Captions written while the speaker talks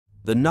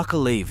The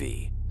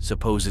Nuckelavee,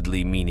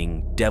 supposedly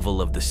meaning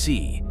devil of the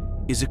sea,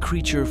 is a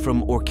creature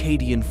from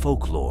Orcadian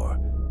folklore.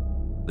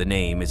 The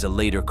name is a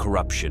later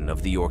corruption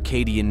of the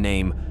Orcadian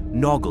name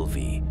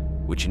knoggelvi,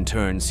 which in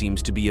turn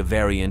seems to be a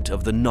variant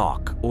of the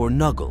Nokk or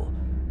Nuggle,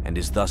 and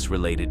is thus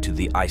related to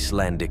the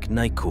Icelandic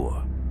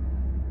Nykur.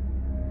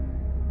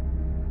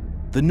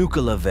 The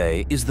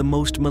Nuckelavee is the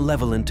most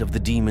malevolent of the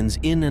demons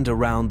in and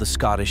around the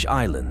Scottish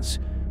Islands,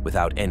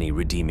 without any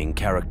redeeming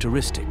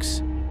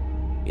characteristics.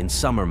 In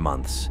summer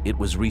months, it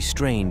was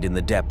restrained in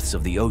the depths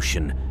of the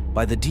ocean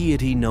by the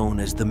deity known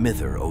as the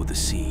Mither O'the the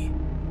Sea.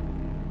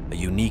 A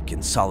unique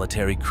and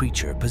solitary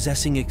creature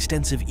possessing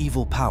extensive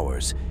evil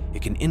powers,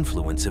 it can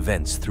influence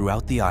events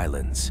throughout the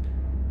islands.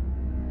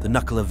 The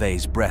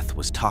Nuckelavee's breath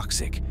was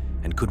toxic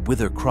and could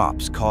wither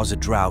crops, cause a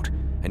drought,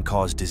 and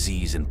cause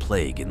disease and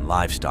plague in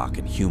livestock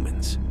and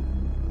humans.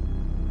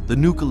 The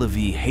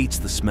Nuckelavee hates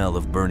the smell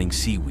of burning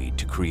seaweed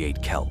to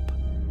create kelp.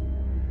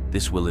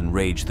 This will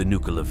enrage the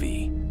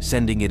Nuckelavee,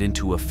 sending it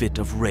into a fit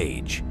of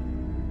rage.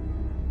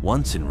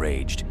 Once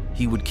enraged,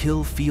 he would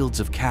kill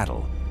fields of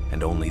cattle,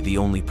 and the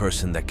only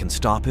person that can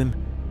stop him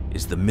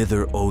is the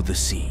Mither O'the the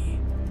Sea.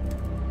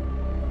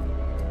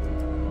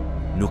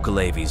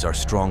 Nuckelavees are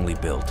strongly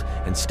built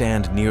and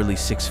stand nearly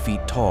 6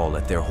 feet tall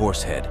at their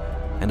horse head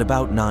and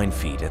about 9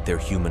 feet at their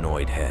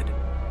humanoid head,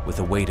 with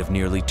a weight of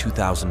nearly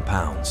 2,000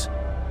 pounds.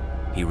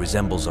 He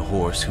resembles a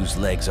horse whose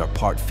legs are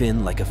part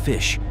fin like a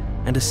fish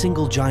and a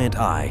single giant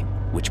eye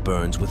which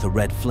burns with a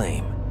red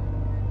flame.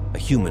 A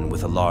human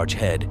with a large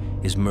head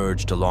is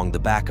merged along the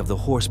back of the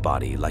horse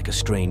body like a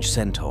strange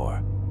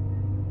centaur.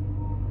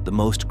 The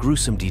most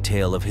gruesome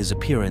detail of his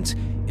appearance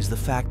is the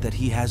fact that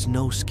he has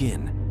no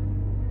skin.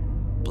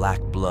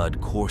 Black blood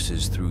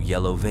courses through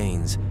yellow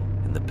veins,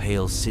 and the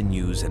pale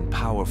sinews and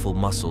powerful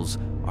muscles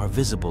are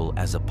visible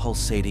as a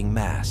pulsating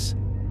mass.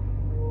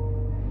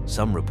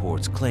 Some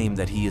reports claim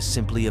that he is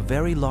simply a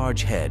very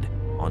large head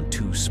on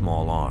 2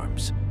 small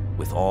arms,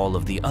 with all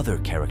of the other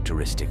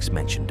characteristics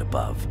mentioned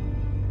above.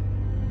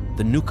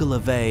 The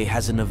Nuckelavee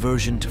has an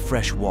aversion to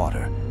fresh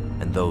water,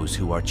 and those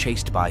who are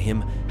chased by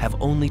him have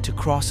only to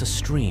cross a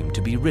stream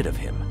to be rid of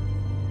him.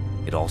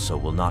 It also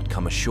will not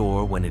come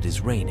ashore when it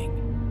is raining.